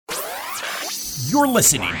You're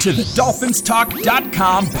listening to the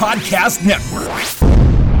DolphinsTalk.com podcast network.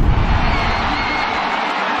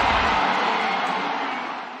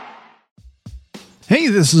 Hey,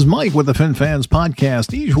 this is Mike with the FinFans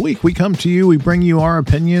Podcast. Each week we come to you, we bring you our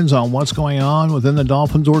opinions on what's going on within the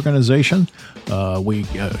Dolphins organization. We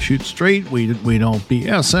shoot straight, we don't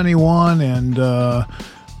BS anyone, and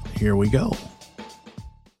here we go.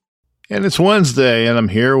 And it's Wednesday, and I'm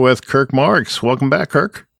here with Kirk Marks. Welcome back,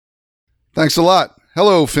 Kirk. Thanks a lot.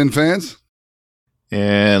 Hello, FinFans.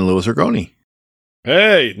 And Louis Ergoni.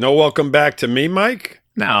 Hey, no welcome back to me, Mike?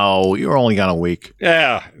 No, you're only gone a week.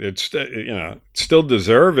 Yeah, it's still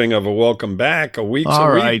deserving of a welcome back. A week's All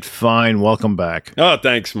a week. right, fine. Welcome back. Oh,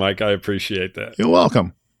 thanks, Mike. I appreciate that. You're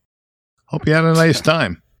welcome. Hope you had a nice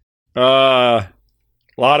time. A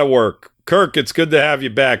lot of work. Kirk, it's good to have you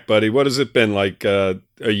back, buddy. What has it been, like a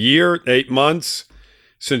year, 8 months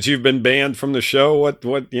since you've been banned from the show? What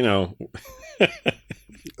How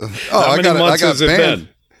many months has it been?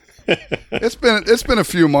 It's been a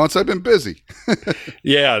few months. I've been busy.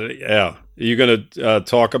 Yeah. Are you going to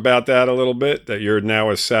talk about that a little bit? That you're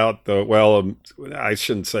now a I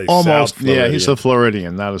shouldn't say almost. South Floridian. Yeah, he's a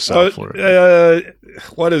Floridian, not a South Floridian.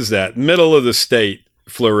 What is that? Middle of the state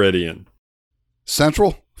Floridian.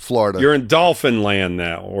 Central Florida. You're in Dolphin Land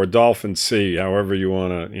now, or Dolphin Sea, however you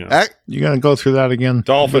want to. You going to go through that again?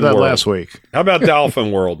 Dolphin that World last week. How about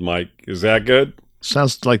Dolphin World, Mike? Is that good?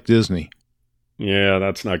 Sounds like Disney. Yeah,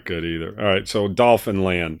 that's not good either. All right, so Dolphin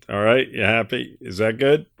Land. All right, you happy? Is that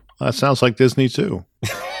good? That sounds like Disney too.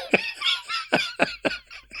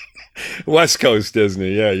 West Coast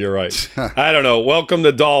Disney. Yeah, you're right. I don't know. Welcome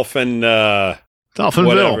to Dolphinville.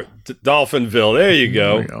 Dolphinville. There you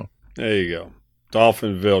go. There we go. There you go.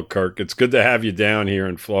 Dolphinville, Kirk. It's good to have you down here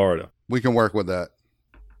in Florida. We can work with that.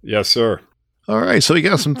 Yes, sir. All right, so we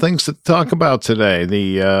got some things to talk about today.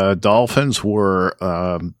 The Dolphins were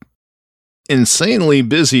insanely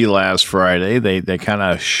busy last Friday. They kind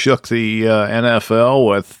of shook the NFL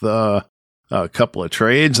with a couple of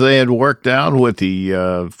trades they had worked out with the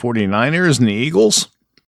 49ers and the Eagles.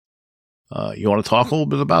 You want to talk a little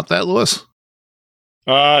bit about that, Louis?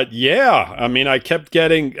 Yeah. I mean,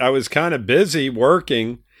 I was kind of busy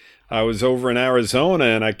working. I was over in Arizona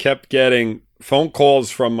and I kept getting phone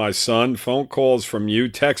calls from my son, phone calls from you,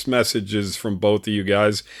 text messages from both of you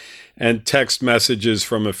guys, and text messages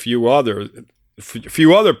from a few other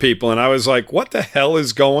people. And I was like, what the hell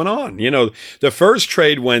is going on? The first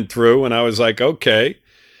trade went through and I was like, okay.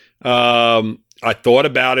 I thought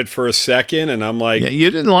about it for a second and I'm like, yeah,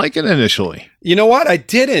 you didn't like it initially. You know what? I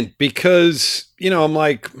didn't because, I'm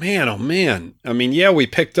like, man, oh man. I mean, yeah, we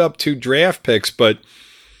picked up 2 draft picks, but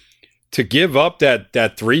to give up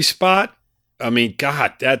that 3 spot, I mean,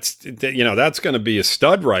 God, that's going to be a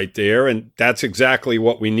stud right there. And that's exactly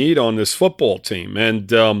what we need on this football team.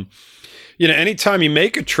 And, anytime you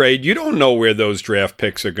make a trade, you don't know where those draft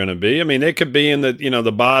picks are going to be. I mean, they could be in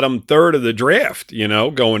the bottom third of the draft,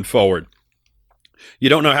 going forward. You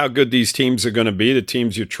don't know how good these teams are going to be, the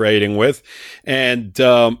teams you're trading with. And,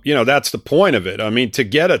 that's the point of it. I mean, to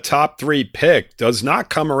get a top 3 pick does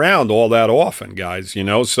not come around all that often, guys, So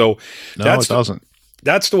no, it doesn't.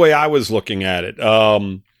 That's the way I was looking at it.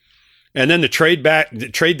 And then the trade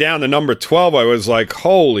down to number 12, I was like,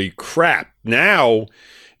 holy crap. Now,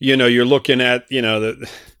 you're looking at,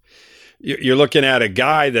 you're looking at a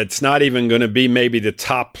guy that's not even going to be maybe the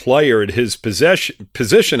top player at his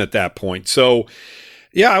position at that point. So,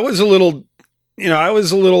 yeah, I was a little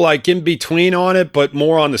like in between on it, but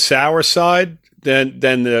more on the sour side than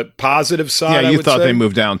the positive side. Yeah, you thought they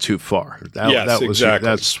moved down too far. Yes, that was exactly.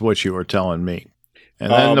 That's what you were telling me.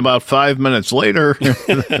 And then about 5 minutes later,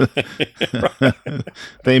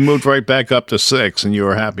 they moved right back up to 6, and you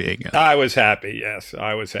were happy again. I was happy. Yes,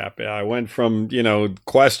 I was happy. I went from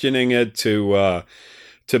questioning it to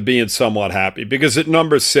being somewhat happy because at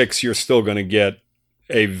number 6, you're still going to get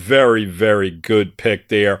a very, very good pick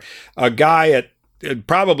there. A guy at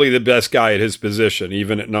probably the best guy at his position,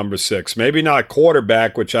 even at number 6. Maybe not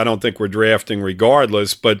quarterback, which I don't think we're drafting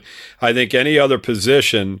regardless, but I think any other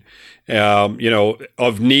position.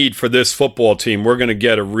 Of need for this football team, we're going to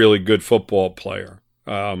get a really good football player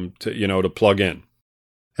to plug in.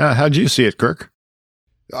 How'd you see it, Kirk?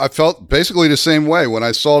 I felt basically the same way. When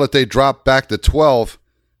I saw that they dropped back to 12,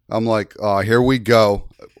 I'm like, oh, here we go.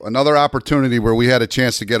 Another opportunity where we had a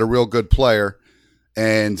chance to get a real good player,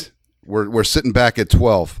 and we're sitting back at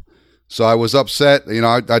 12. So I was upset.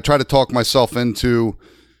 I tried to talk myself into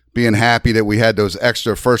being happy that we had those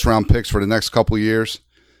extra first-round picks for the next couple of years.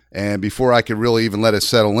 And before I could really even let it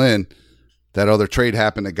settle in, that other trade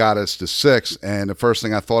happened that got us to 6. And the first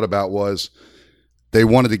thing I thought about was, they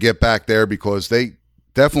wanted to get back there because they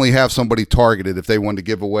definitely have somebody targeted if they wanted to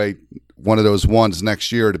give away one of those ones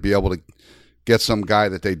next year to be able to get some guy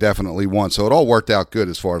that they definitely want. So it all worked out good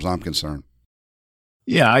as far as I'm concerned.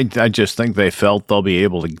 Yeah, I just think they felt they'll be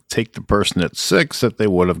able to take the person at 6 that they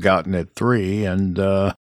would have gotten at 3 and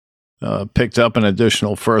picked up an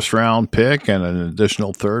additional first-round pick and an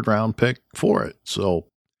additional third-round pick for it. So,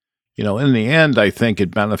 in the end, I think it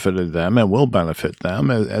benefited them and will benefit them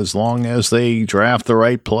as long as they draft the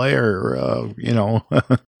right player, in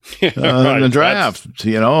the draft.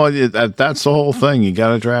 That's the whole thing. You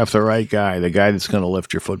got to draft the right guy, the guy that's going to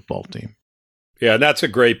lift your football team. Yeah, that's a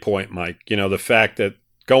great point, Mike. The fact that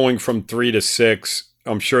going from 3 to 6,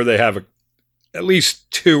 I'm sure they have at least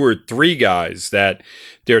 2 or 3 guys that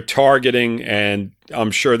they're targeting, and I'm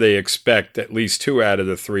sure they expect at least 2 out of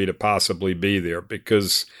the 3 to possibly be there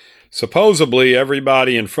because supposedly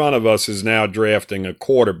everybody in front of us is now drafting a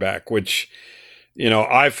quarterback, which,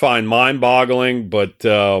 I find mind-boggling, but...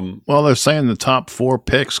 well, they're saying the top 4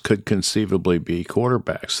 picks could conceivably be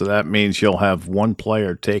quarterbacks, so that means you'll have one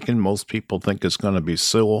player taken. Most people think it's going to be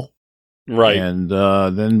Sewell. Right. And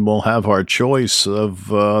then we'll have our choice of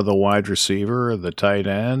the wide receiver, or the tight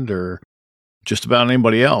end, or just about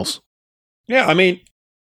anybody else. Yeah, I mean,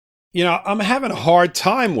 I'm having a hard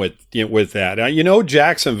time with that.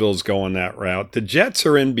 Jacksonville's going that route. The Jets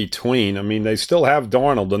are in between. I mean, they still have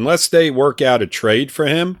Darnold. Unless they work out a trade for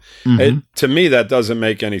him, to me, that doesn't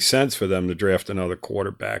make any sense for them to draft another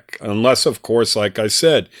quarterback. Unless, of course, like I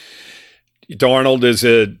said, Darnold is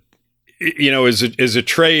a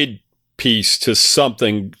trade piece to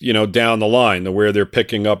something, down the line, to where they're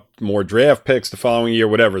picking up more draft picks the following year,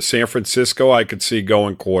 whatever. San Francisco, I could see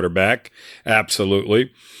going quarterback.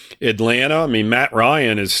 Absolutely. Atlanta, I mean, Matt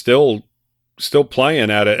Ryan is still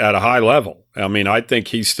playing at a high level. I mean, I think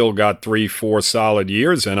he's still got 3-4 solid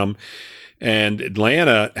years in him. And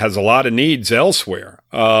Atlanta has a lot of needs elsewhere.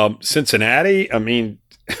 Cincinnati, I mean,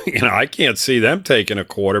 I can't see them taking a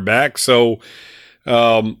quarterback. So,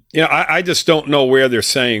 I just don't know where they're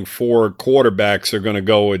saying 4 quarterbacks are going to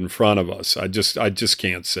go in front of us. I just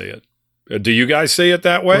can't see it. Do you guys see it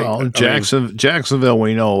that way? Well, Jacksonville,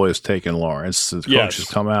 we know, is taking Lawrence. The coach has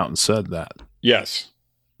come out and said that. Yes.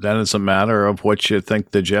 Then it's a matter of what you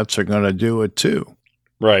think the Jets are going to do it too.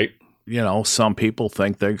 Right. Some people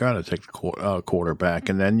think they're going to take the quarterback,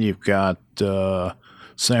 and then you've got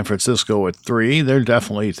San Francisco at 3. They're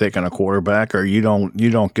definitely taking a quarterback, or you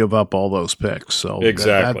don't give up all those picks. So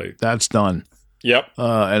exactly, that's done. Yep.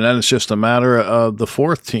 And then it's just a matter of the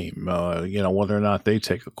 4th team, whether or not they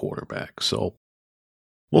take a quarterback. So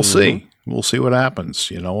we'll see. We'll see what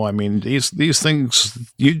happens. I mean, these things,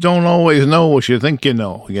 you don't always know what you think you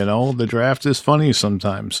know. The draft is funny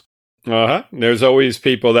sometimes. There's always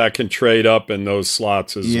people that can trade up in those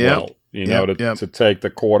slots as well. To take the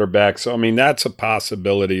quarterback. So, I mean, that's a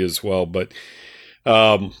possibility as well. But,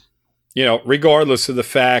 regardless of the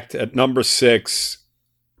fact, at number 6,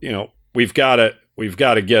 we've got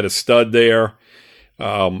to get a stud there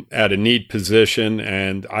at a need position.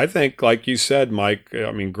 And I think, like you said, Mike,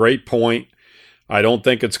 I mean, great point. I don't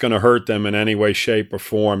think it's going to hurt them in any way, shape, or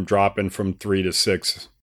form dropping from 3 to 6.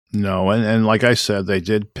 No, and like I said, they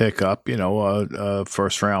did pick up, a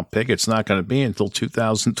first-round pick. It's not going to be until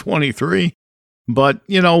 2023, but,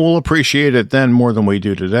 we'll appreciate it then more than we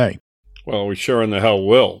do today. Well, we sure in the hell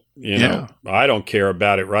will. I don't care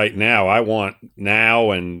about it right now. I want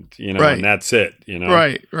now and, right. And that's it,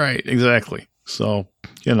 Right, exactly. So,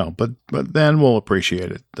 but then we'll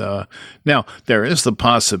appreciate it. Now, there is the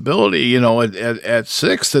possibility, at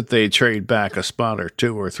 6 that they trade back a spot or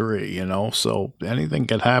 2 or 3, so anything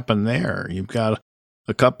could happen there. You've got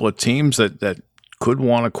a couple of teams that could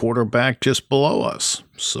want a quarterback just below us.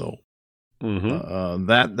 So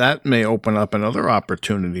that may open up another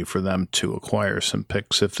opportunity for them to acquire some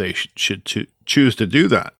picks if they should choose to do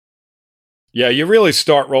that. Yeah, you really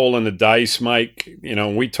start rolling the dice, Mike.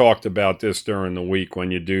 We talked about this during the week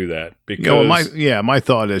when you do that. Because my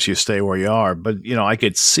thought is you stay where you are, but I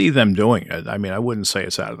could see them doing it. I mean, I wouldn't say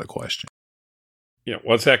it's out of the question. Yeah,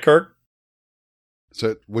 what's that, Kirk?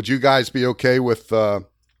 So, would you guys be okay with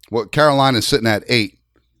what Carolina's sitting at 8?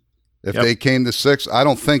 If they came to 6, I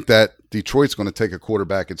don't think that Detroit's going to take a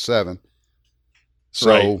quarterback at 7.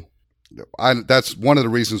 So, that's one of the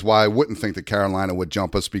reasons why I wouldn't think that Carolina would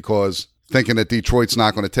jump us, because thinking that Detroit's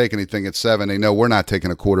not going to take anything at 7, they know we're not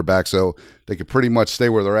taking a quarterback, so they could pretty much stay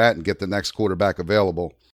where they're at and get the next quarterback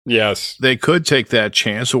available. Yes. They could take that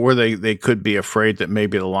chance, or they could be afraid that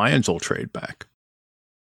maybe the Lions will trade back.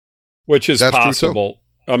 Which is possible.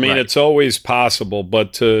 I mean, It's always possible,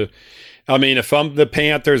 but I mean, if I'm the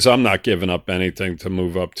Panthers, I'm not giving up anything to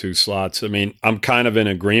move up 2 slots. I mean, I'm kind of in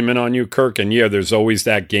agreement on you, Kirk. And yeah, there's always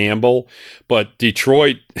that gamble. But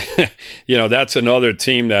Detroit, that's another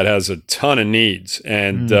team that has a ton of needs.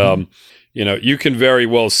 And, you can very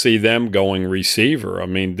well see them going receiver. I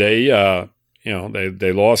mean, they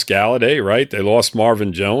lost Galladay, right? They lost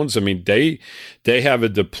Marvin Jones. I mean, they have a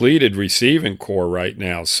depleted receiving core right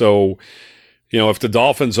now. So, if the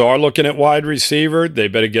Dolphins are looking at wide receiver, they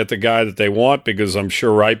better get the guy that they want, because I'm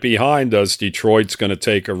sure right behind us, Detroit's going to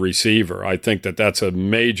take a receiver. I think that that's a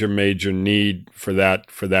major, major need for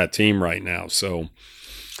that team right now. So,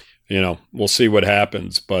 we'll see what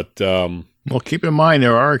happens. But well, keep in mind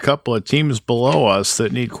there are a couple of teams below us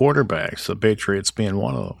that need quarterbacks. The Patriots being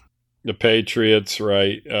one of them. The Patriots,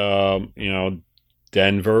 right?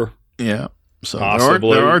 Denver. Yeah. So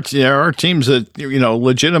possibly. there are teams that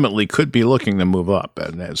legitimately could be looking to move up,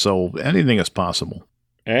 and so anything is possible.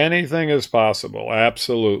 Anything is possible,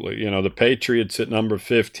 absolutely. The Patriots at number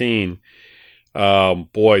 15.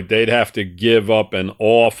 Boy, they'd have to give up an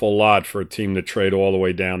awful lot for a team to trade all the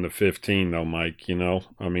way down to 15, though, Mike.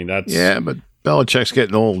 I mean, that's but Belichick's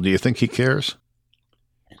getting old. Do you think he cares?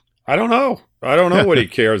 I don't know. I don't know what he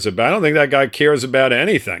cares about. I don't think that guy cares about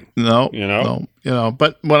anything. No.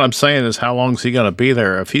 But what I'm saying is, how long is he going to be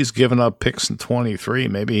there? If he's given up picks in 23,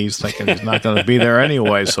 maybe he's thinking he's not going to be there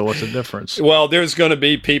anyway. So what's the difference? Well, there's going to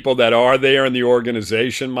be people that are there in the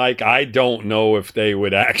organization, Mike. I don't know if they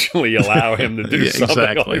would actually allow him to do something.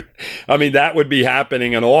 Exactly. I mean, that would be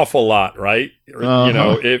happening an awful lot, right?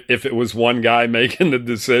 If it was one guy making the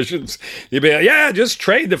decisions, you'd be like, yeah, just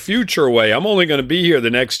trade the future away. I'm only going to be here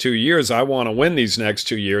the next 2 years. I want to win these next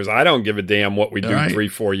 2 years. I don't give a damn what we do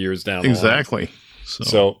 3-4 years down the line. Exactly.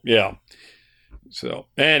 So, yeah. So,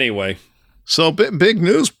 anyway. So, big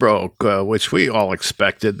news broke, which we all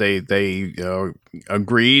expected. They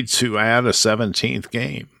agreed to add a 17th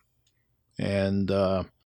game. And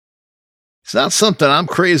it's not something I'm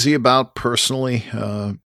crazy about personally,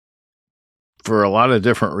 for a lot of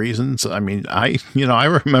different reasons. I mean, I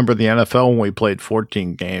remember the NFL when we played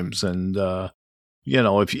 14 games, and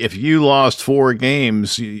if you lost 4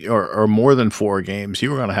 games or more than 4 games,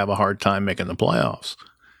 you were going to have a hard time making the playoffs.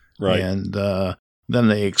 Right. And then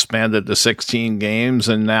they expanded to 16 games,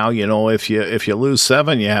 and now if you lose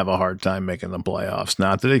 7, you have a hard time making the playoffs.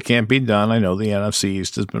 Not that it can't be done. I know the NFC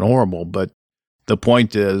East has been horrible, but the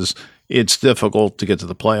point is, it's difficult to get to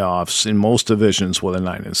the playoffs in most divisions with a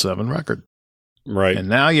 9-7 record. Right. And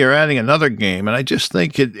now you're adding another game, and I just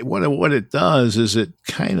think what it does is it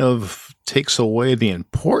kind of takes away the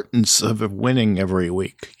importance of winning every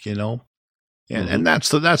week, and that's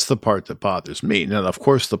the part that bothers me. Now, of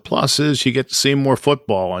course, the plus is you get to see more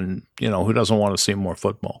football, and who doesn't want to see more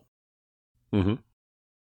football? Mm-hmm.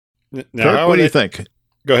 Now, Kirk, what do you think?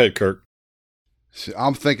 Go ahead, Kirk.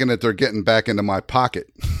 I'm thinking that they're getting back into my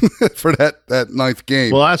pocket for that 9th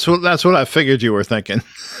game. Well, that's what I figured you were thinking.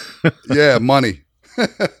 Yeah, money.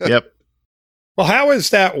 Yep. Well, how is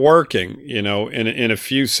that working, in a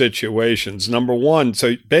few situations? Number one,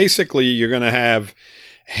 so basically you're going to have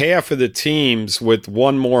half of the teams with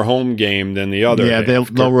one more home game than the other. Yeah, half.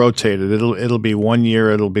 they'll rotate it. It'll be 1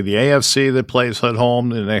 year, it'll be the AFC that plays at home.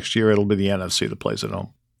 The next year, it'll be the NFC that plays at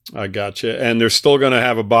home. I gotcha. And they're still going to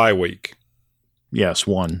have a bye week. Yes,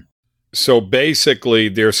 1. So basically,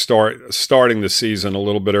 they're starting the season a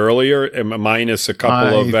little bit earlier, minus a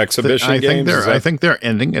couple of exhibition games. I think they're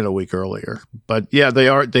ending it a week earlier. But yeah, they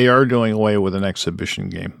are doing away with an exhibition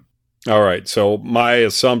game. All right. So my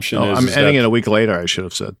assumption is I'm ending it a week later. I should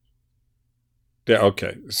have said. Yeah.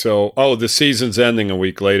 Okay. So the season's ending a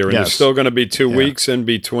week later, and there's still going to be 2 weeks in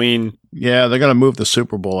between. Yeah, they're going to move the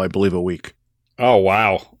Super Bowl, I believe, a week. Oh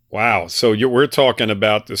wow. Wow. So we're talking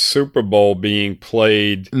about the Super Bowl being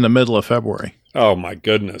played in the middle of February. Oh, my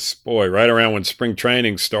goodness. Boy, right around when spring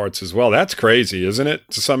training starts as well. That's crazy, isn't it,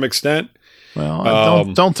 to some extent? Well, I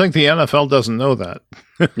don't think the NFL doesn't know that.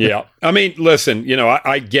 Yeah. I mean, listen,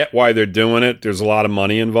 I get why they're doing it. There's a lot of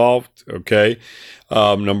money involved, okay?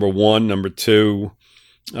 Number one. Number two,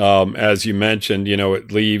 as you mentioned,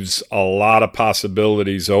 it leaves a lot of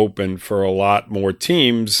possibilities open for a lot more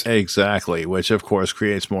teams. Exactly, which of course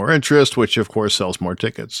creates more interest, which of course sells more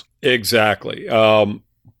tickets. Exactly.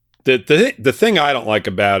 The thing I don't like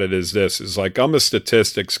about it is this, is like, I'm a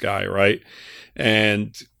statistics guy, right?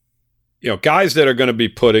 And, guys that are going to be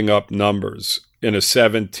putting up numbers in a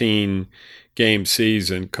 17-game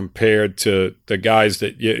season compared to the guys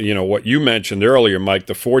that, what you mentioned earlier, Mike,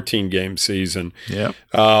 the 14-game season. Yeah.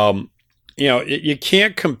 you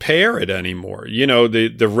can't compare it anymore.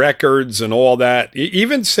 The records and all that,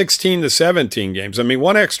 even 16 to 17 games. I mean,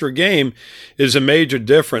 one extra game is a major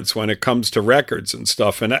difference when it comes to records and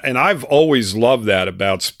stuff. And I've always loved that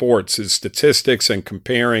about sports, is statistics and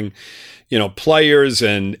comparing, players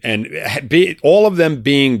and all of them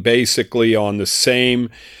being basically on the same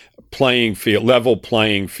level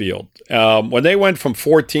playing field. When they went from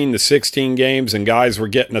 14 to 16 games and guys were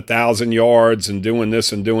getting 1,000 yards and doing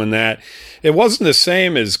this and doing that, it wasn't the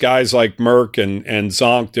same as guys like Merck and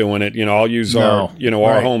Zonk doing it. I'll use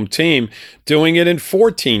our home team doing it in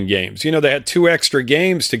 14 games. They had 2 extra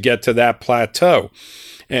games to get to that plateau.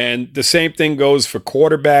 And the same thing goes for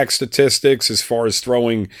quarterback statistics as far as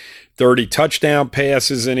throwing 30 touchdown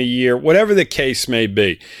passes in a year, whatever the case may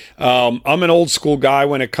be. I'm an old school guy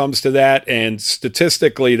when it comes to that, and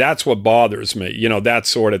statistically, that's what bothers me, that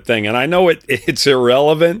sort of thing. And I know it's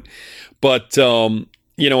irrelevant, but,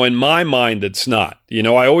 in my mind, it's not.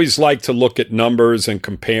 I always like to look at numbers and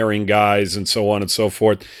comparing guys and so on and so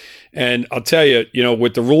forth. And I'll tell you,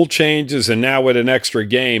 with the rule changes and now with an extra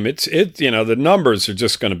game, the numbers are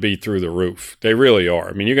just going to be through the roof. They really are.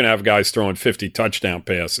 I mean, you're going to have guys throwing 50 touchdown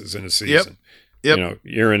passes in a season. Yep.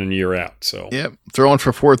 Year in and year out. So throwing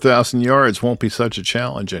for 4,000 yards won't be such a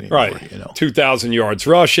challenge anymore. Right. 2,000 yards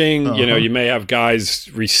rushing. You may have guys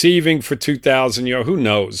receiving for 2,000 yards. Who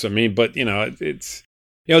knows? I mean, but it's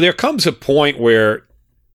there comes a point where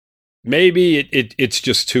maybe it's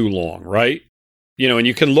just too long, right? And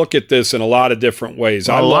you can look at this in a lot of different ways.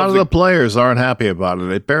 A lot of the players aren't happy about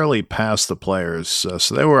it. It barely passed the players. So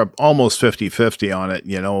they were almost 50-50 on it,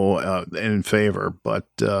 in favor. But,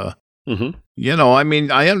 I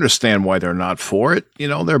mean, I understand why they're not for it.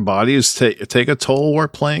 Their bodies take a toll. We're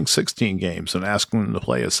playing 16 games, and asking them to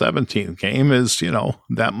play a 17th game is,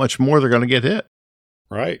 that much more they're going to get hit.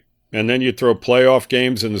 Right. And then you throw playoff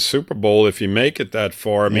games in the Super Bowl if you make it that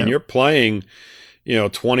far. I mean, you're playing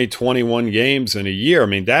 20, 21 games in a year. I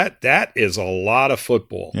mean, that is a lot of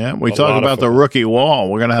football. Yeah, we talk about the rookie wall.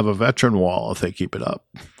 We're going to have a veteran wall if they keep it up.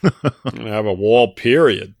 We're going to have a wall,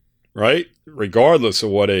 period, right? Regardless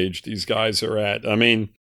of what age these guys are at. I mean,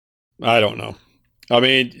 I don't know. I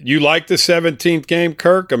mean, you like the 17th game,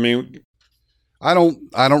 Kirk? I mean, I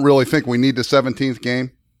don't really think we need the 17th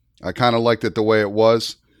game. I kind of liked it the way it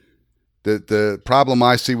was. The problem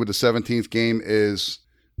I see with the 17th game is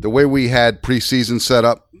the way we had preseason set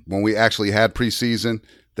up. When we actually had preseason,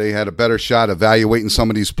 they had a better shot evaluating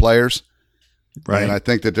some of these players. Right. And I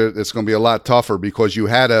think that it's going to be a lot tougher because you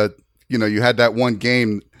had that one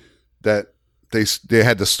game that they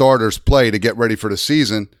had the starters play to get ready for the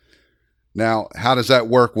season. Now, how does that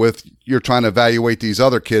work with you're trying to evaluate these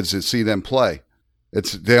other kids and see them play?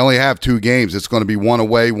 They only have 2 games. It's going to be one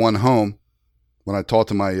away, one home. When I talked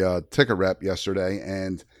to my ticket rep yesterday,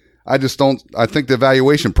 and I think the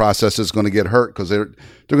evaluation process is going to get hurt because they're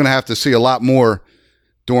going to have to see a lot more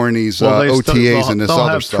during these OTAs and this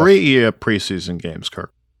other stuff. They'll have 3 preseason games,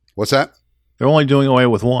 Kirk. What's that? They're only doing away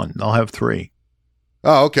with 1. They'll have 3.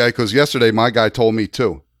 Oh, okay, because yesterday my guy told me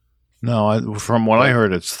 2. No, from what I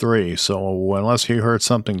heard, it's 3. So unless he heard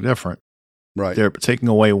something different, right, they're taking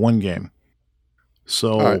away 1 game.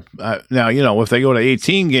 So now, if they go to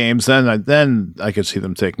 18 games, then I could see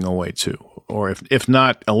them taking away 2, or if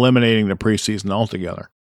not eliminating the preseason altogether.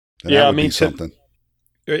 And I mean, something.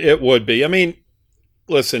 It would be. I mean,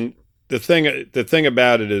 listen, the thing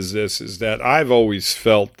about it is that I've always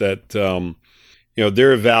felt that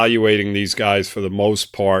they're evaluating these guys for the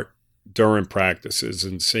most part during practices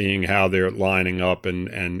and seeing how they're lining up and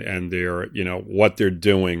they're, what they're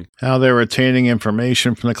doing. How they're retaining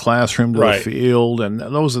information from the classroom to the field, and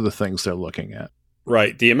those are the things they're looking at.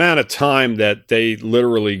 Right. The amount of time that they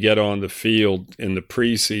literally get on the field in the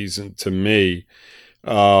preseason, to me,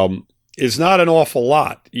 is not an awful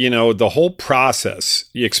lot. The whole process,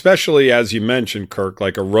 especially as you mentioned, Kirk,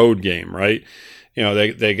 like a road game, right?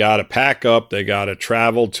 They got to pack up, they got to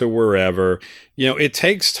travel to wherever. It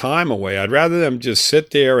takes time away. I'd rather them just sit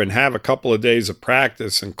there and have a couple of days of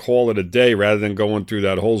practice and call it a day rather than going through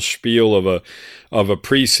that whole spiel of a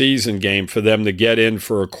preseason game for them to get in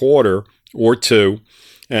for a quarter or 2.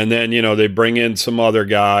 And then, they bring in some other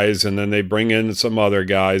guys, and then they bring in some other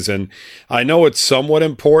guys. And I know it's somewhat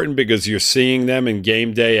important because you're seeing them in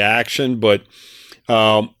game day action, but,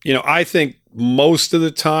 I think most of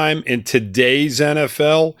the time in today's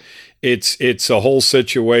NFL, it's a whole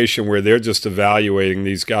situation where they're just evaluating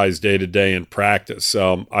these guys day to day in practice.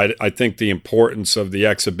 I think the importance of the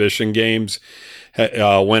exhibition games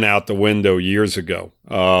went out the window years ago.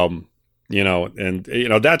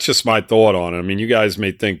 That's just my thought on it. I mean, you guys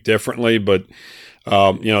may think differently, but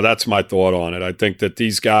That's my thought on it. I think that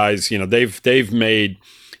these guys, they've made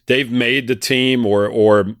the team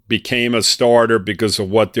or became a starter because of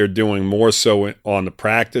what they're doing more so on the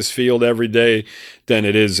practice field every day than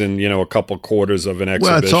it is in, a couple quarters of an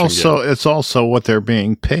exhibition. Well, it's also what they're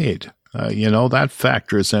being paid. That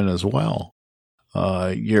factors in as well.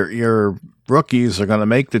 Your rookies are going to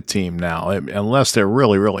make the team now, unless they're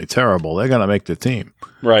really, really terrible. They're going to make the team.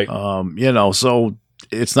 Right. So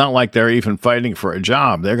it's not like they're even fighting for a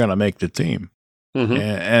job. They're going to make the team. Mm-hmm.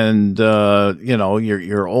 And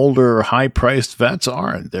your older, high-priced vets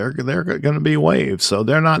aren't. They're going to be waived, so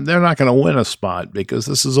they're not going to win a spot because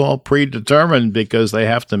this is all predetermined because they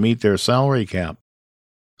have to meet their salary cap.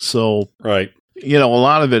 So, right, a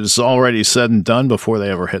lot of it is already said and done before they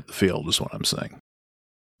ever hit the field. Is what I'm saying.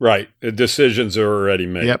 Right, the decisions are already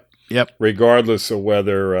made. Yep. Regardless of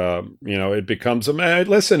whether it becomes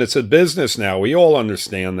listen, it's a business now. We all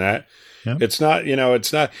understand that. Yep. It's not.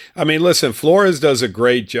 I mean, listen, Flores does a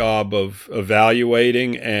great job of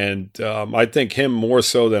evaluating, and I think him more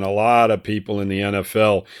so than a lot of people in the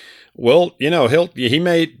NFL. Well,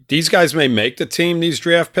 these guys may make the team, these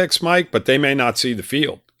draft picks, Mike, but they may not see the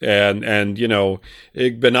field. And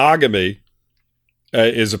Igbenogany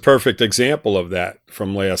is a perfect example of that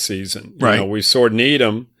from last season. Right. We saw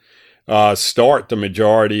Needham start the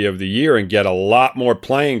majority of the year and get a lot more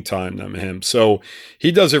playing time than him. So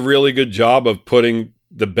he does a really good job of putting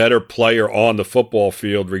the better player on the football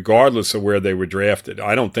field, regardless of where they were drafted.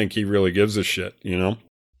 I don't think he really gives a shit,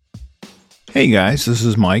 Hey guys, this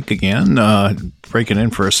is Mike again, breaking in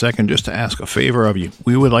for a second just to ask a favor of you.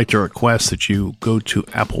 We would like to request that you go to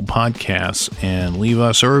Apple Podcasts and leave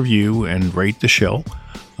us a review and rate the show.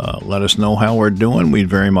 Let us know how we're doing. We'd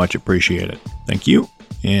very much appreciate it. Thank you.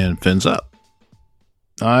 And fins up.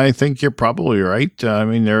 I think you're probably right. I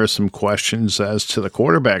mean, there are some questions as to the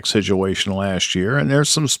quarterback situation last year, and there's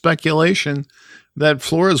some speculation that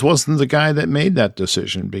Flores wasn't the guy that made that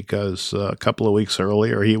decision because a couple of weeks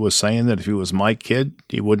earlier he was saying that if he was my kid,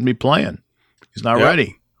 he wouldn't be playing. He's not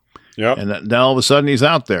ready. Yeah. And then all of a sudden he's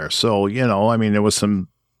out there. So, there was some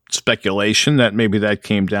speculation that maybe that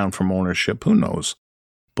came down from ownership. Who knows?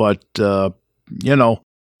 But,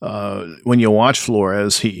 when you watch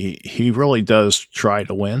Flores, he really does try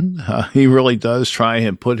to win. He really does try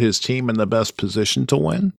and put his team in the best position to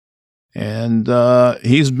win. And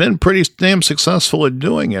he's been pretty damn successful at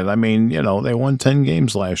doing it. I mean, they won 10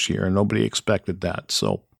 games last year, and nobody expected that.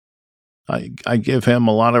 So I give him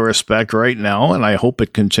a lot of respect right now, and I hope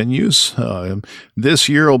it continues. This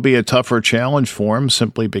year will be a tougher challenge for him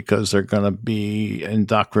simply because they're going to be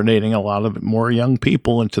indoctrinating a lot of more young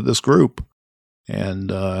people into this group. And,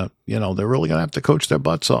 they're really going to have to coach their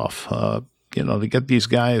butts off, to get these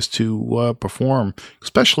guys to perform,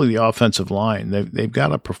 especially the offensive line. They've got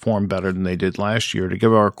to perform better than they did last year to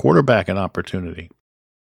give our quarterback an opportunity.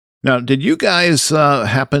 Now, did you guys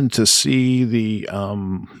happen to see the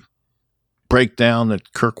breakdown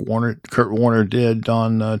that Kurt Warner did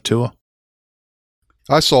on Tua?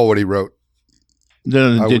 I saw what he wrote.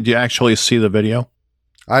 Did you actually see the video?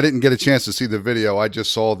 I didn't get a chance to see the video. I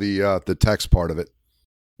just saw the text part of it.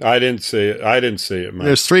 I didn't see it, man.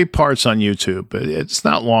 There's 3 parts on YouTube. It's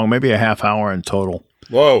not long, maybe a half hour in total.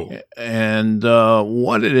 Whoa. And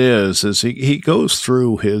what it is he goes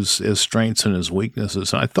through his strengths and his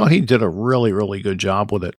weaknesses. And I thought he did a really, really good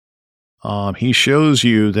job with it. He shows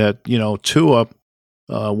you that, Tua,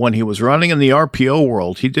 when he was running in the RPO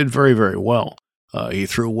world, he did very, very well. He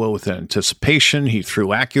threw well with anticipation. He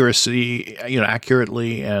threw accurately,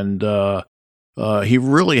 and he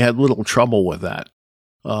really had little trouble with that.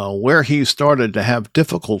 Where he started to have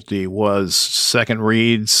difficulty was second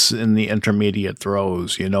reads in the intermediate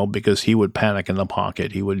throws, because he would panic in the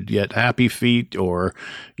pocket. He would get happy feet, or,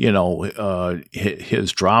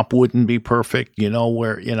 his drop wouldn't be perfect,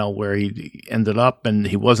 where he ended up and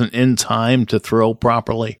he wasn't in time to throw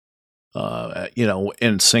properly,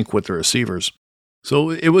 in sync with the receivers.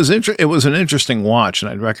 So it was an interesting watch,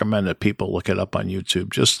 and I'd recommend that people look it up on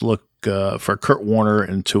YouTube. Just look for Kurt Warner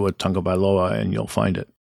and Tua Tagovailoa, and you'll find it.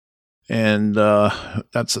 And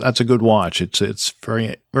that's a good watch. It's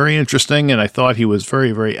very, very interesting, and I thought he was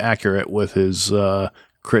very, very accurate with his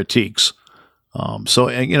critiques. So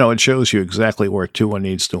it shows you exactly where Tua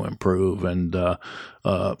needs to improve, and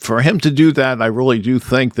for him to do that, I really do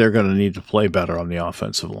think they're going to need to play better on the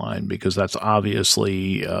offensive line, because that's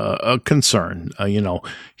obviously a concern.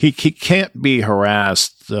 He can't be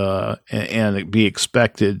harassed and be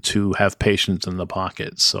expected to have patience in the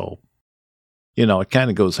pocket. So, it kind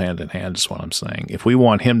of goes hand in hand is what I'm saying. If we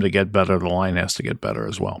want him to get better, the line has to get better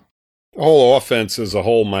as well. The whole offense as a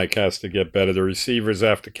whole, Mike, has to get better. The receivers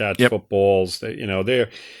have to catch Yep. footballs.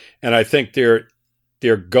 And I think they're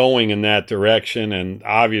going in that direction. And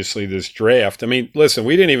obviously this draft, I mean, listen,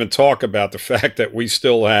 we didn't even talk about the fact that we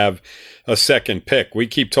still have a second pick. We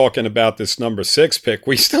keep talking about this number 6 pick.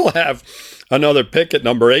 We still have another pick at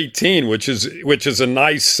number 18, which is a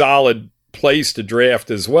nice, solid place to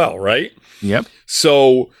draft as well, right? Yep.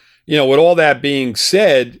 So, with all that being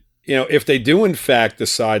said, if they do in fact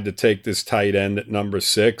decide to take this tight end at number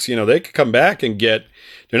 6, they could come back and they're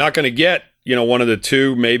not going to get, one of the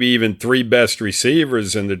 2, maybe even 3 best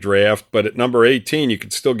receivers in the draft. But at number 18, you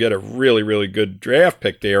could still get a really, really good draft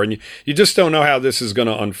pick there. And you just don't know how this is going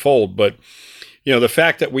to unfold. But, the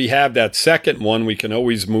fact that we have that second one, we can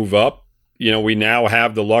always move up. We now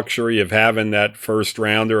have the luxury of having that first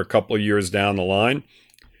rounder a couple of years down the line.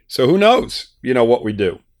 So who knows, what we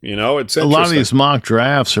do. It's interesting. A lot of these mock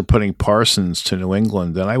drafts are putting Parsons to New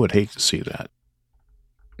England, and I would hate to see that.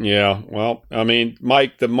 Yeah, well, I mean,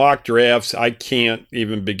 Mike, the mock drafts, I can't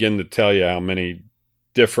even begin to tell you how many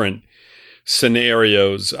different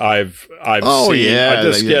scenarios I've seen. Yeah, I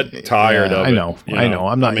just get tired of it. I know.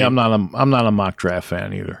 I'm not a mock draft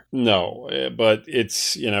fan either. No, but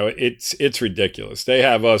it's ridiculous. They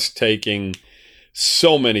have us taking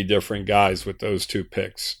so many different guys with those 2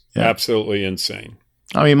 picks. Yeah. Absolutely insane.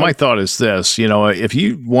 I mean, my thought is this, if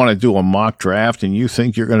you want to do a mock draft and you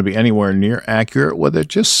think you're going to be anywhere near accurate with it,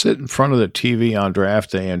 just sit in front of the TV on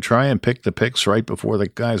draft day and try and pick the picks right before the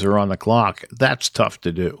guys are on the clock. That's tough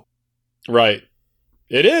to do. Right.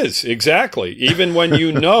 It is, exactly. Even when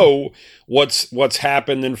you know what's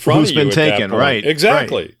happened in front Who's of you. Who's been taken, right.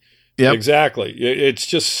 Exactly. Right. Yep. Exactly. It's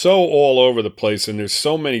just so all over the place, and there's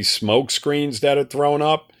so many smoke screens that are thrown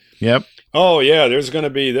up. Yep. Oh, yeah, there's going to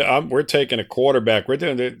be we're taking a quarterback. We're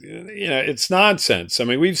doing it's nonsense. I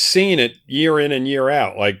mean, we've seen it year in and year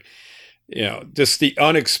out, like, just the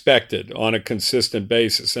unexpected on a consistent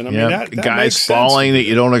basis. And I mean, that guys falling that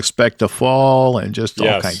you don't expect to fall and just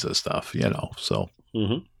all kinds of stuff, So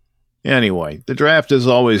Anyway, the draft is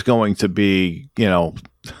always going to be,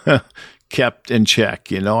 kept in check.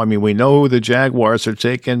 I mean, we know who the Jaguars are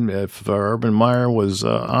taking. If Urban Meyer was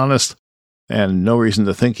honest, and no reason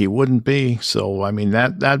to think he wouldn't be. So, I mean,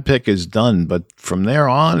 that pick is done. But from there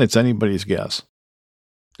on, it's anybody's guess.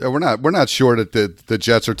 Yeah, we're not sure that the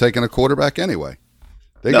Jets are taking a quarterback anyway.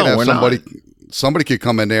 They can have somebody could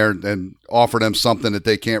come in there and offer them something that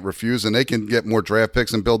they can't refuse, and they can get more draft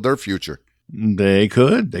picks and build their future. They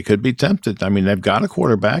could be tempted. I mean, they've got a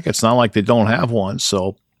quarterback. It's not like they don't have one.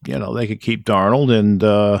 So, they could keep Darnold and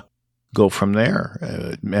go from there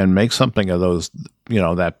and make something of those,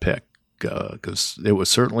 that pick. Because it would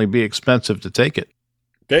certainly be expensive to take it.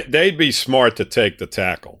 They'd be smart to take the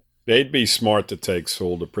tackle. They'd be smart to take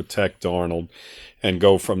Sewell to protect Darnold and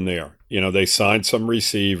go from there. They signed some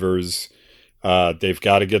receivers. They've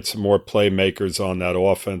got to get some more playmakers on that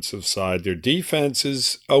offensive side. Their defense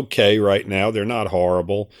is okay right now. They're not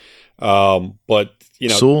horrible. But,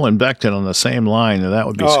 Sewell and Becton on the same line, and that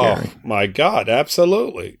would be scary. Oh, my God,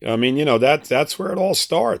 absolutely. I mean, that's where it all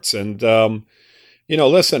starts. And,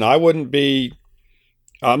 listen, I'm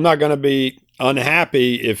not going to be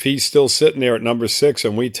unhappy if he's still sitting there at number 6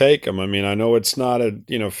 and we take him. I mean, I know it's not a,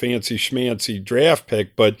 fancy schmancy draft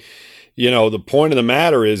pick, but, the point of the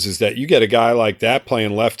matter is that you get a guy like that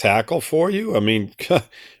playing left tackle for you. I mean,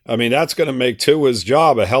 that's going to make Tua's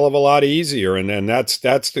job a hell of a lot easier. And that's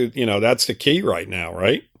the key right now,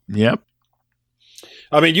 right? Yep.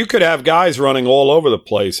 I mean, you could have guys running all over the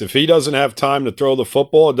place. If he doesn't have time to throw the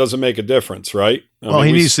football, it doesn't make a difference, right?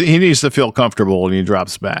 He needs to feel comfortable when he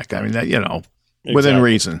drops back. I mean, that within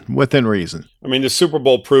reason. I mean, the Super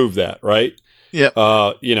Bowl proved that, right?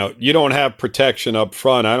 Yeah. You don't have protection up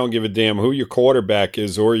front. I don't give a damn who your quarterback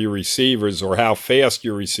is or your receivers or how fast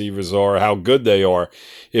your receivers are or how good they are.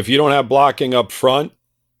 If you don't have blocking up front,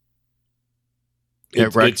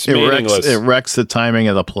 it's meaningless. It wrecks the timing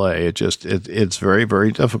of the play. It's very,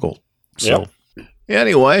 very difficult. So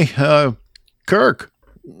Anyway, Kirk,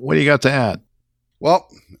 what do you got to add? Well,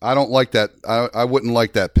 I don't like that. I wouldn't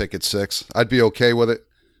like that pick at 6. I'd be okay with it,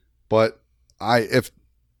 but I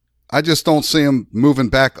just don't see him moving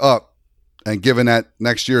back up and giving that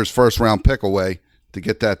next year's first round pick away to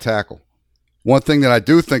get that tackle. One thing that I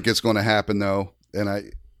do think is going to happen though,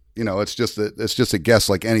 and it's just a guess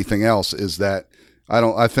like anything else, is that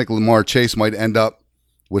I think Lamar Chase might end up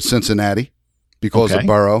with Cincinnati because of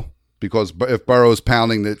Burrow. Because if Burrow's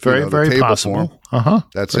pounding the table possible. for him,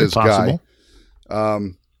 that's very his possible guy.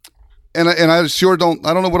 And I sure don't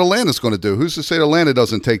know what Atlanta's going to do. Who's to say Atlanta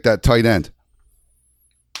doesn't take that tight end?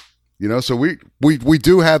 So we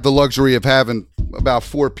do have the luxury of having about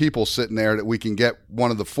 4 people sitting there that we can get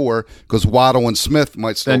one of the 4 because Waddle and Smith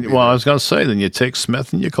might still be there. I was going to say, then you take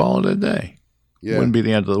Smith and you call it a day. Yeah. Wouldn't be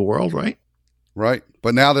the end of the world, right? Right.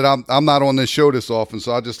 But now that I'm not on this show this often,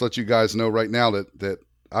 so I'll just let you guys know right now that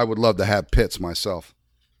I would love to have Pitts myself.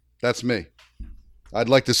 That's me. I'd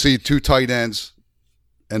like to see 2 tight ends,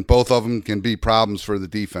 and both of them can be problems for the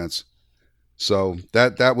defense. So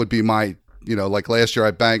that would be my, like last year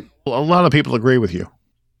I banked. A lot of people agree with you.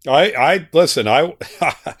 I listen,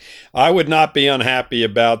 I would not be unhappy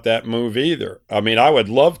about that move either. I mean, I would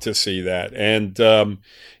love to see that. And,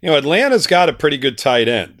 Atlanta's got a pretty good tight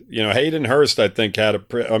end. Hayden Hurst, I think, had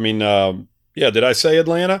did I say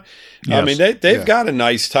Atlanta? Yes. I mean, they've got a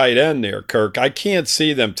nice tight end there, Kirk. I can't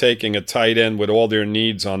see them taking a tight end with all their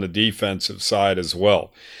needs on the defensive side as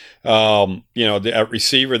well. At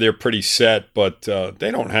receiver, they're pretty set, but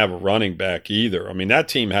they don't have a running back either. I mean, that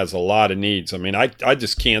team has a lot of needs. I mean, I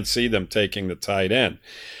just can't see them taking the tight end.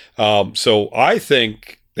 So I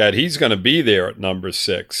think that he's going to be there at number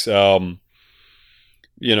 6.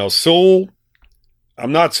 Sewell,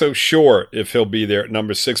 I'm not so sure if he'll be there at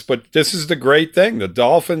number 6, but this is the great thing. The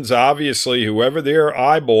Dolphins, obviously, whoever they're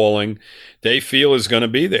eyeballing, they feel is going to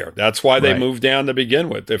be there. That's why they moved down to begin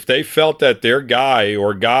with. If they felt that their guy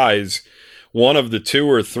or guys, one of the 2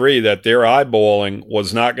 or 3 that they're eyeballing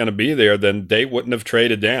was not going to be there, then they wouldn't have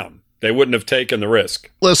traded down. They wouldn't have taken the risk.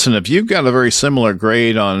 Listen, if you've got a very similar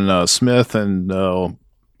grade on Smith and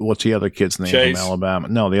what's the other kid's name Chase. from Alabama?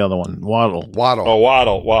 No, the other one, Waddle. Oh,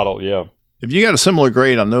 Waddle, yeah. If you got a similar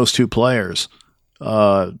grade on those 2 players,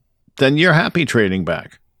 then you're happy trading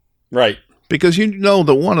back. Right. Because you know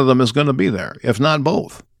that one of them is going to be there, if not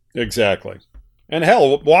both. Exactly. And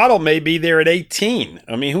hell, Waddle may be there at 18.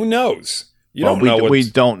 I mean, who knows? You don't know. We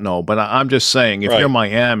don't know, but I'm just saying, if Right. you're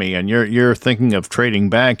Miami and you're thinking of trading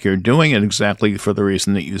back, you're doing it exactly for the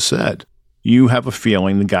reason that you said. You have a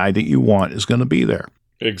feeling the guy that you want is going to be there.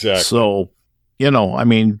 Exactly. So,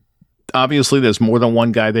 obviously there's more than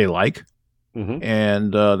one guy they like. Mm-hmm.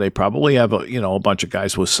 And they probably have a bunch of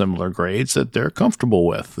guys with similar grades that they're comfortable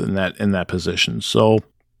with in that position. So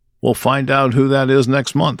we'll find out who that is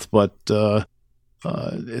next month. But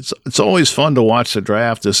it's always fun to watch the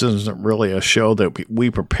draft. This isn't really a show that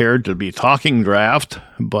we prepared to be talking draft,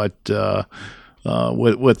 but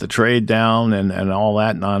with the trade down and all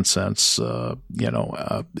that nonsense,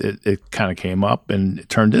 it kind of came up and it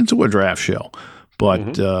turned into a draft show.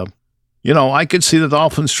 But I could see the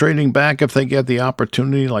Dolphins trading back if they get the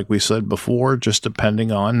opportunity, like we said before, just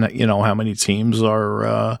depending on, how many teams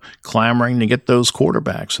are clamoring to get those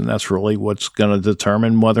quarterbacks. And that's really what's going to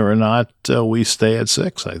determine whether or not we stay at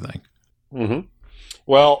 6, I think. Mm-hmm.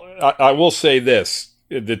 Well, I will say this.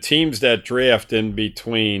 The teams that draft in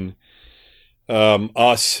between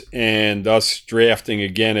us and us drafting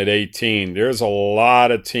again at 18, there's a lot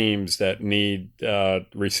of teams that need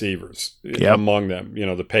receivers among them.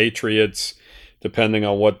 The Patriots, depending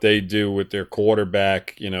on what they do with their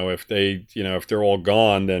quarterback, if they're all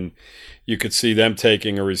gone, then you could see them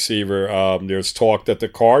taking a receiver. There's talk that the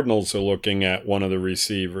Cardinals are looking at one of the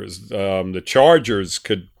receivers. The Chargers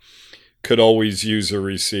could always use a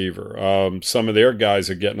receiver. Some of their guys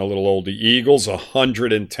are getting a little old. The Eagles,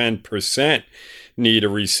 110% need a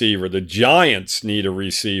receiver. The Giants need a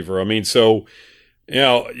receiver. I mean, so,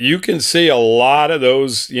 you can see a lot of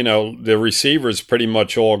those, the receivers pretty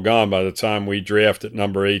much all gone by the time we draft at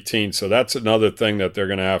number 18. So that's another thing that they're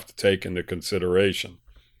going to have to take into consideration.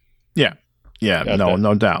 Yeah. Yeah,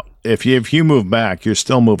 no doubt. If you move back, you're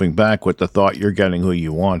still moving back with the thought you're getting who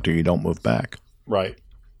you want, or you don't move back. Right.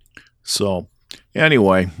 So,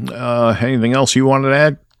 anyway, anything else you wanted to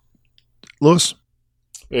add, Louis?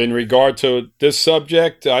 In regard to this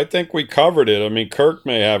subject, I think we covered it. I mean, Kirk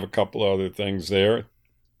may have a couple other things there.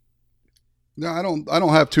 No, I don't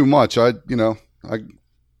have too much. I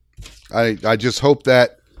just hope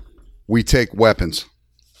that we take weapons.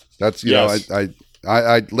 That's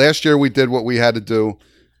I last year we did what we had to do.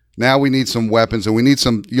 Now we need some weapons, and we need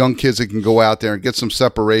some young kids that can go out there and get some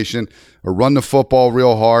separation or run the football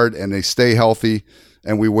real hard, and they stay healthy,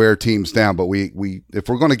 and we wear teams down. But we if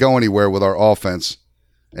we're going to go anywhere with our offense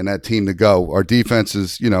and that team to go, our defense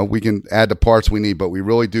is, we can add the parts we need, but we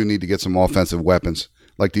really do need to get some offensive weapons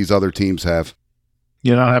like these other teams have.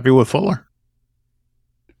 You're not happy with Fuller?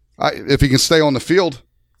 If he can stay on the field.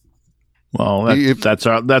 Well, that's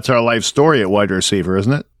our life story at wide receiver,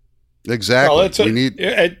 isn't it? Exactly. Well,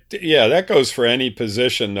 that goes for any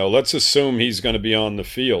position, though. Let's assume he's going to be on the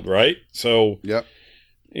field, right? So, yep.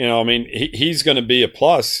 He's going to be a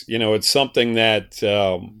plus. It's something that,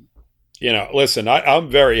 listen, I'm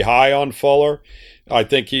very high on Fuller. I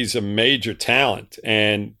think he's a major talent.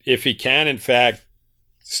 And if he can, in fact,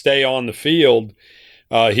 stay on the field,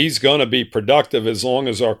 he's going to be productive as long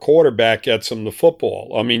as our quarterback gets him the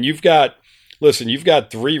football. I mean, you've got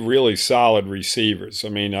three really solid receivers. I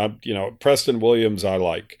mean, Preston Williams, I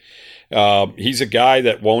like. He's a guy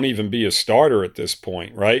that won't even be a starter at this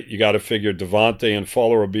point, right? You got to figure Devontae and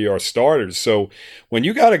Fuller will be our starters. So when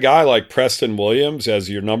you got a guy like Preston Williams as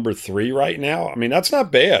your number 3 right now, I mean, that's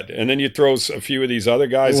not bad. And then you throw a few of these other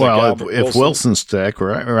guys. Well, like Albert if Wilson's stick,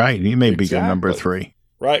 right, he may be your number 3.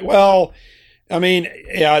 Right. Well, I mean,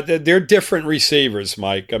 yeah, they're different receivers,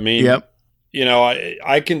 Mike. I mean, yep.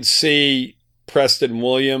 I can see Preston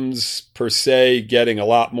Williams per se getting a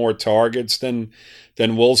lot more targets than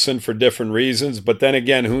Wilson for different reasons. But then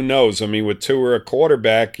again, who knows? I mean, with Tua a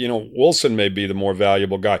quarterback, Wilson may be the more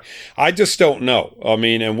valuable guy. I just don't know. I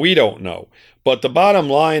mean, and we don't know. But the bottom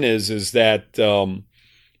line is that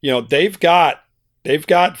they've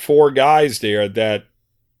got 4 guys there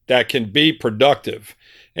that can be productive.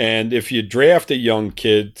 And if you draft a young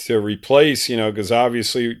kid to replace, because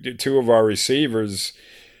obviously 2 of our receivers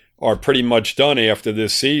are pretty much done after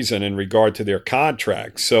this season in regard to their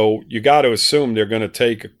contracts. So you got to assume they're going to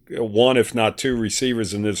take 1, if not 2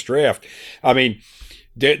 receivers in this draft. I mean,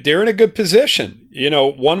 they're in a good position,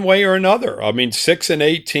 one way or another. I mean,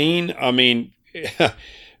 6-18, I mean,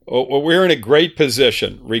 we're in a great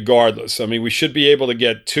position regardless. I mean, we should be able to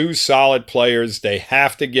get 2 solid players. They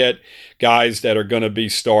have to get guys that are going to be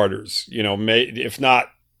starters, if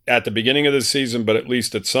not at the beginning of the season, but at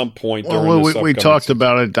least at some point. Well, we talked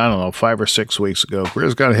about it, I don't know, 5 or 6 weeks ago.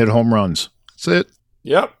 Greer's got to hit home runs. That's it.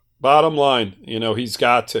 Yep. Bottom line, he's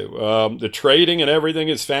got to. The trading and everything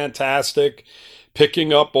is fantastic.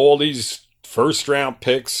 Picking up all these first-round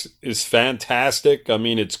picks is fantastic. I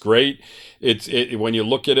mean, it's great. When you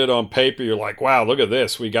look at it on paper, you're like, wow, look at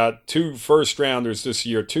this. We got 2 first-rounders this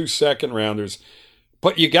year, 2 second-rounders.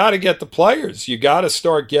 But you got to get the players. You got to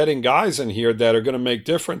start getting guys in here that are going to make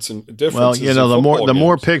differences. Well, the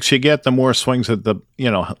more picks you get, the more swings at the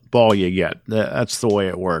ball you get. That's the way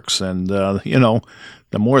it works. And the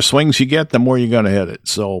more swings you get, the more you're going to hit it.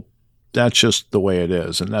 So that's just the way it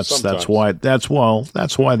is, and that's why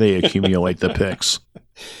they accumulate the picks.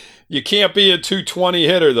 You can't be a 220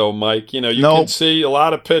 hitter though, Mike. Can see a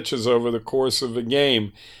lot of pitches over the course of a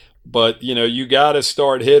game, but you got to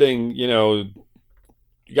start hitting.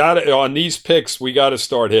 On these picks, we got to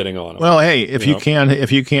start hitting on them. Well, hey, if you can't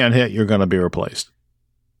hit, you're going to be replaced.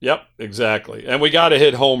 Yep, exactly. And we got to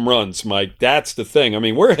hit home runs, Mike. That's the thing. I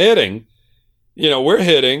mean, we're hitting,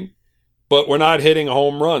 but we're not hitting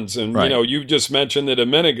home runs. And right. You just mentioned it a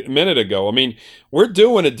minute ago. I mean, we're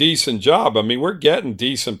doing a decent job. I mean, we're getting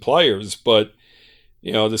decent players, but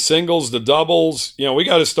the singles, the doubles, we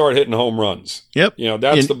got to start hitting home runs. Yep.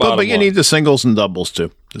 That's the bottom line. But you need the singles and doubles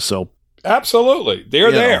too. So. Absolutely.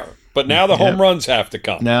 They're there. But now the home runs have to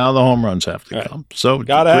come. Now the home runs have to come. So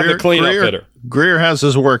got to have the cleanup hitter. Greer has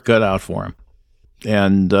his work cut out for him.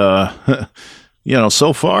 And,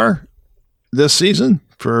 so far this season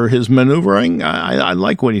for his maneuvering, I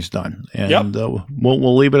like what he's done. And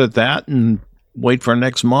we'll leave it at that and wait for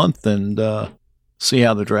next month and see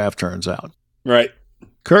how the draft turns out. Right.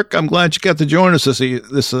 Kirk, I'm glad you got to join us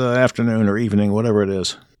this afternoon or evening, whatever it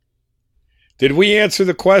is. Did we answer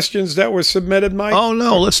the questions that were submitted, Mike? Oh,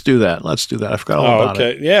 no, let's do that. I forgot all about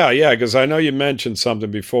it. Yeah, because I know you mentioned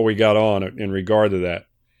something before we got on in regard to that.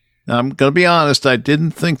 Now, I'm going to be honest, I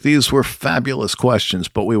didn't think these were fabulous questions,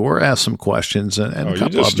 but we were asked some questions. And a couple you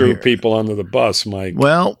just threw people under the bus, Mike.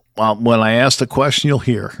 Well, when I ask the question, you'll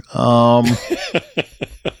hear.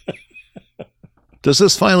 Does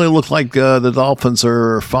this finally look like the Dolphins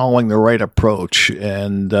are following the right approach?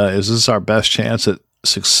 And is this our best chance at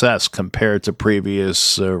success compared to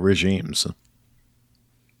previous regimes?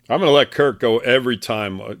 I'm going to let Kirk go every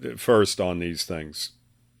time first on these things.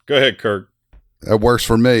 Go ahead, Kirk. That works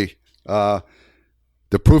for me. The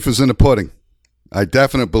proof is in the pudding. I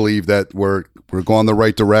definitely believe that we're going the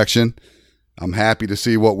right direction. I'm happy to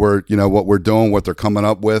see what we're doing, what they're coming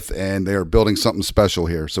up with, and they're building something special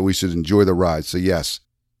here. So we should enjoy the ride. So yes,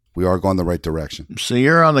 we are going the right direction. So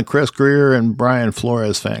you're on the Chris Grier and Brian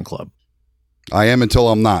Flores fan club. I am until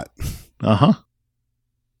I'm not.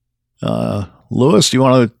 Lewis, do you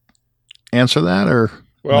want to answer that or?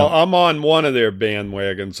 Well, no? I'm on one of their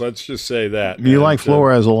bandwagons. Let's just say that. You like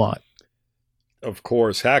Flores a lot. Of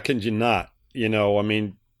course. How can you not? I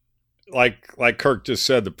mean, like Kirk just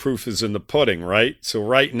said, the proof is in the pudding, right? So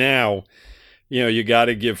right now, you got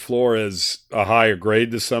to give Flores a higher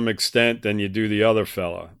grade to some extent than you do the other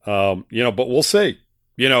fella. But we'll see.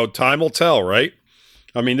 Time will tell, right?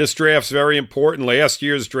 I mean, this draft's very important. Last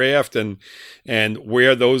year's draft and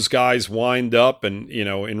where those guys wind up, and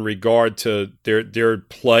in regard to their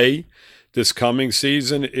play this coming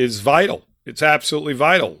season is vital. It's absolutely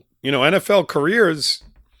vital. NFL careers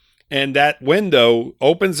and that window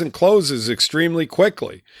opens and closes extremely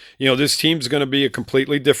quickly. This team's going to be a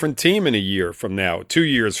completely different team in a year from now, 2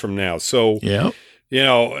 years from now. So, yeah.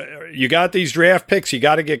 You got these draft picks. You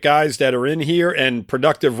got to get guys that are in here and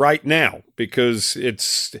productive right now, because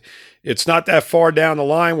it's not that far down the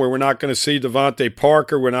line where we're not going to see Devontae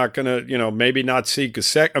Parker. We're not going to, maybe not see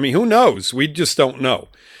Gesicki. I mean, who knows? We just don't know.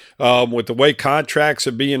 With the way contracts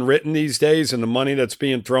are being written these days and the money that's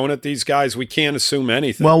being thrown at these guys, we can't assume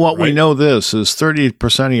anything. Well, what right? we know this is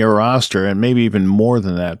 30% of your roster, and maybe even more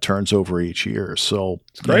than that, turns over each year. So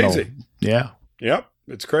it's crazy. Yeah. Yep.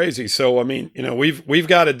 It's crazy. So, I mean, we've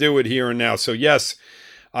got to do it here and now. So, yes,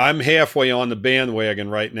 I'm halfway on the bandwagon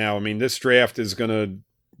right now. I mean, this draft is going to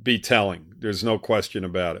be telling. There's no question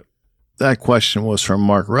about it. That question was from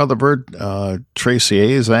Mark Rutherford. Tracy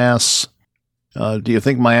Hayes asks, do you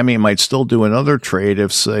think Miami might still do another trade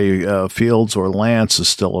if, say, Fields or Lance is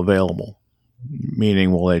still available?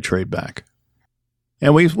 Meaning, will they trade back?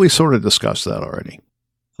 And we sort of discussed that already.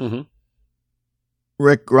 Mm-hmm.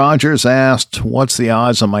 Rick Rogers asked, what's the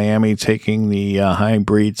odds of Miami taking the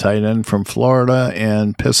hybrid tight end from Florida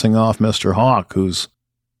and pissing off Mr. Hawk,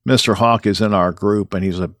 Mr. Hawk is in our group, and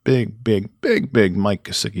he's a big, big, big, big Mike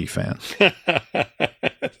Gesicki fan.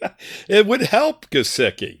 It would help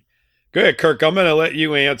Gesicki. Go ahead, Kirk. I'm going to let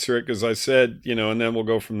you answer it because I said, and then we'll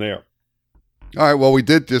go from there. All right. Well, we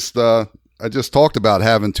did just I just talked about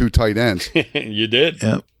having two tight ends. You did?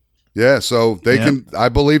 Yep. Yeah, so they can. I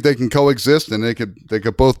believe they can coexist, and they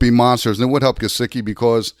could both be monsters. And it would help Gesicki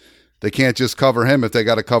because they can't just cover him if they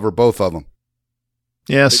got to cover both of them.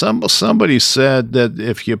 Yeah, somebody said that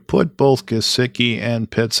if you put both Gesicki and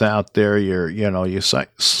Pitts out there, you're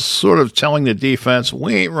sort of telling the defense,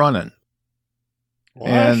 we ain't running. What?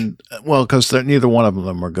 And well, because neither one of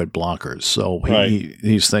them are good blockers, so Right.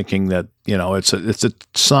 he's thinking that it's a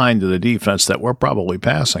sign to the defense that we're probably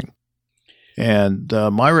passing. And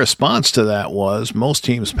my response to that was, most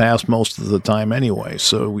teams pass most of the time anyway,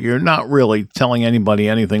 so you're not really telling anybody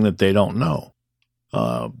anything that they don't know.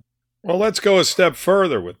 Well, let's go a step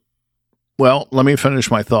further with. Well, let me finish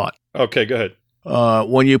my thought. Okay, go ahead.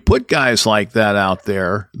 When you put guys like that out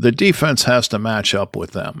there, the defense has to match up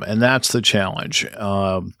with them, and that's the challenge.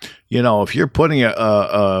 If you're putting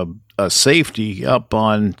a safety up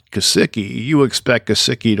on Gesicki, you expect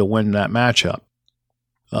Gesicki to win that matchup.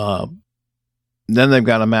 Then they've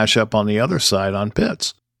got to match up on the other side on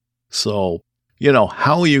Pitts. So,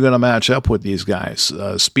 how are you going to match up with these guys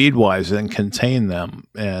speed-wise and contain them?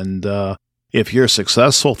 And if you're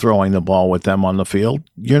successful throwing the ball with them on the field,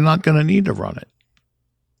 you're not going to need to run it.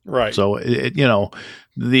 Right. So,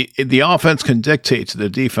 the offense can dictate to the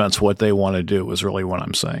defense what they want to do is really what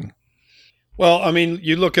I'm saying. Well, I mean,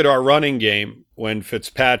 you look at our running game when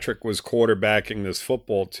Fitzpatrick was quarterbacking this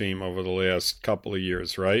football team over the last couple of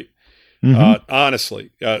years, right? Mm-hmm.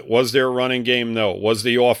 Honestly, was there a running game? No. Was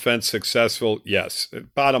the offense successful? Yes.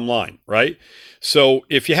 Bottom line, right? So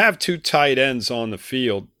if you have two tight ends on the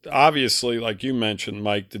field, obviously, like you mentioned,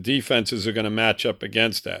 Mike, the defenses are going to match up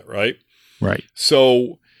against that, right? Right.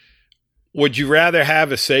 So would you rather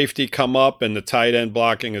have a safety come up and the tight end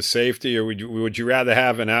blocking a safety, or would you rather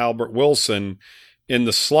have an Albert Wilson in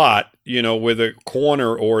the slot, with a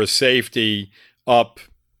corner or a safety up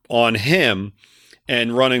on him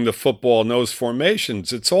and running the football in those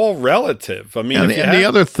formations? It's all relative. I mean, and the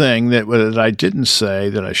other thing that I didn't say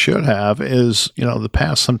that I should have is, the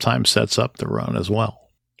pass sometimes sets up the run as well.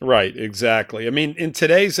 Right, exactly. I mean, in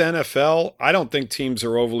today's NFL, I don't think teams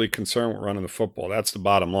are overly concerned with running the football. That's the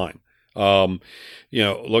bottom line.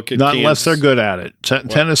 Look at not unless they're good at it.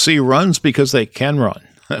 Tennessee runs because they can run.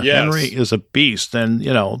 Yes. Henry is a beast, and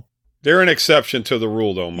they're an exception to the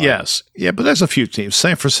rule, though, Mike. Yes, yeah, but there's a few teams.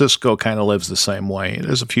 San Francisco kind of lives the same way.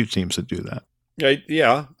 There's a few teams that do that.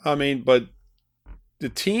 Yeah, I mean, but the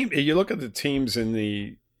team. You look at the teams in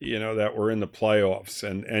the that were in the playoffs,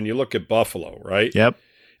 and you look at Buffalo, right? Yep.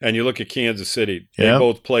 And you look at Kansas City. They Yep.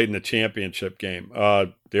 both played in the championship game.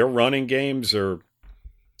 Their running games are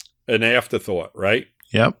an afterthought, right?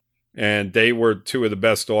 Yep. And they were two of the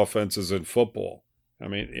best offenses in football. I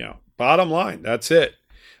mean, bottom line, that's it.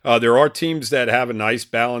 There are teams that have a nice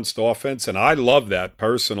balanced offense, and I love that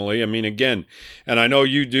personally. I mean, again, and I know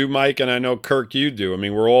you do, Mike, and I know, Kirk, you do. I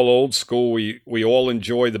mean, we're all old school. We all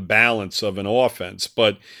enjoy the balance of an offense.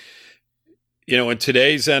 But, in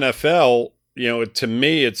today's NFL, to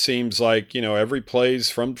me, it seems like, every plays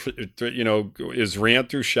from, is ran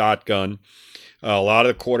through shotgun. A lot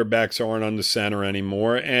of the quarterbacks aren't on the center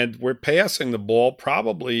anymore, and we're passing the ball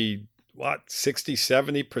probably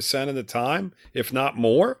 60-70% of the time, if not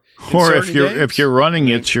more. Or if you're running,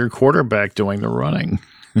 it's your quarterback doing the running.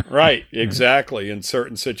 Right, exactly, in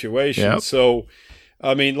certain situations. Yep. So,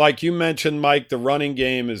 I mean, like you mentioned, Mike, the running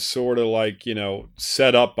game is sort of like,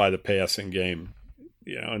 set up by the passing game,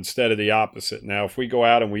 instead of the opposite. Now, if we go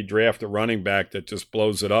out and we draft a running back that just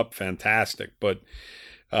blows it up, fantastic. But,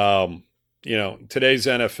 today's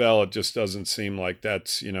NFL, it just doesn't seem like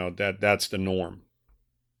that's the norm.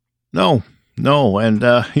 No. And,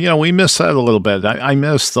 we miss that a little bit. I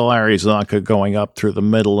miss the Larry Zonka going up through the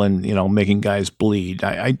middle and, making guys bleed.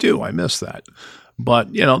 I do. I miss that.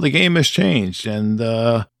 But, the game has changed. And,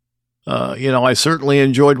 I certainly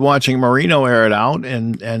enjoyed watching Marino air it out.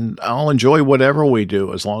 And I'll enjoy whatever we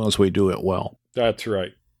do as long as we do it well. That's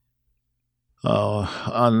right.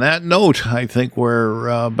 On that note, I think we're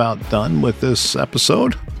about done with this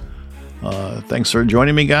episode. Thanks for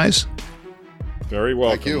joining me, guys. Very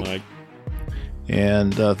welcome, Thank you. Mike.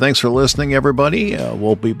 And thanks for listening, everybody.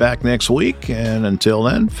 We'll be back next week. And until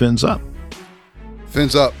then, fins up.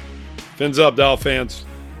 Fins up. Fins up, Dolphins.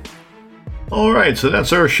 All right, so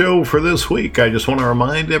that's our show for this week. I just want to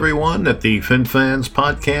remind everyone that the FinFans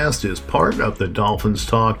podcast is part of the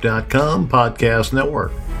DolphinsTalk.com podcast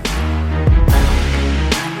network.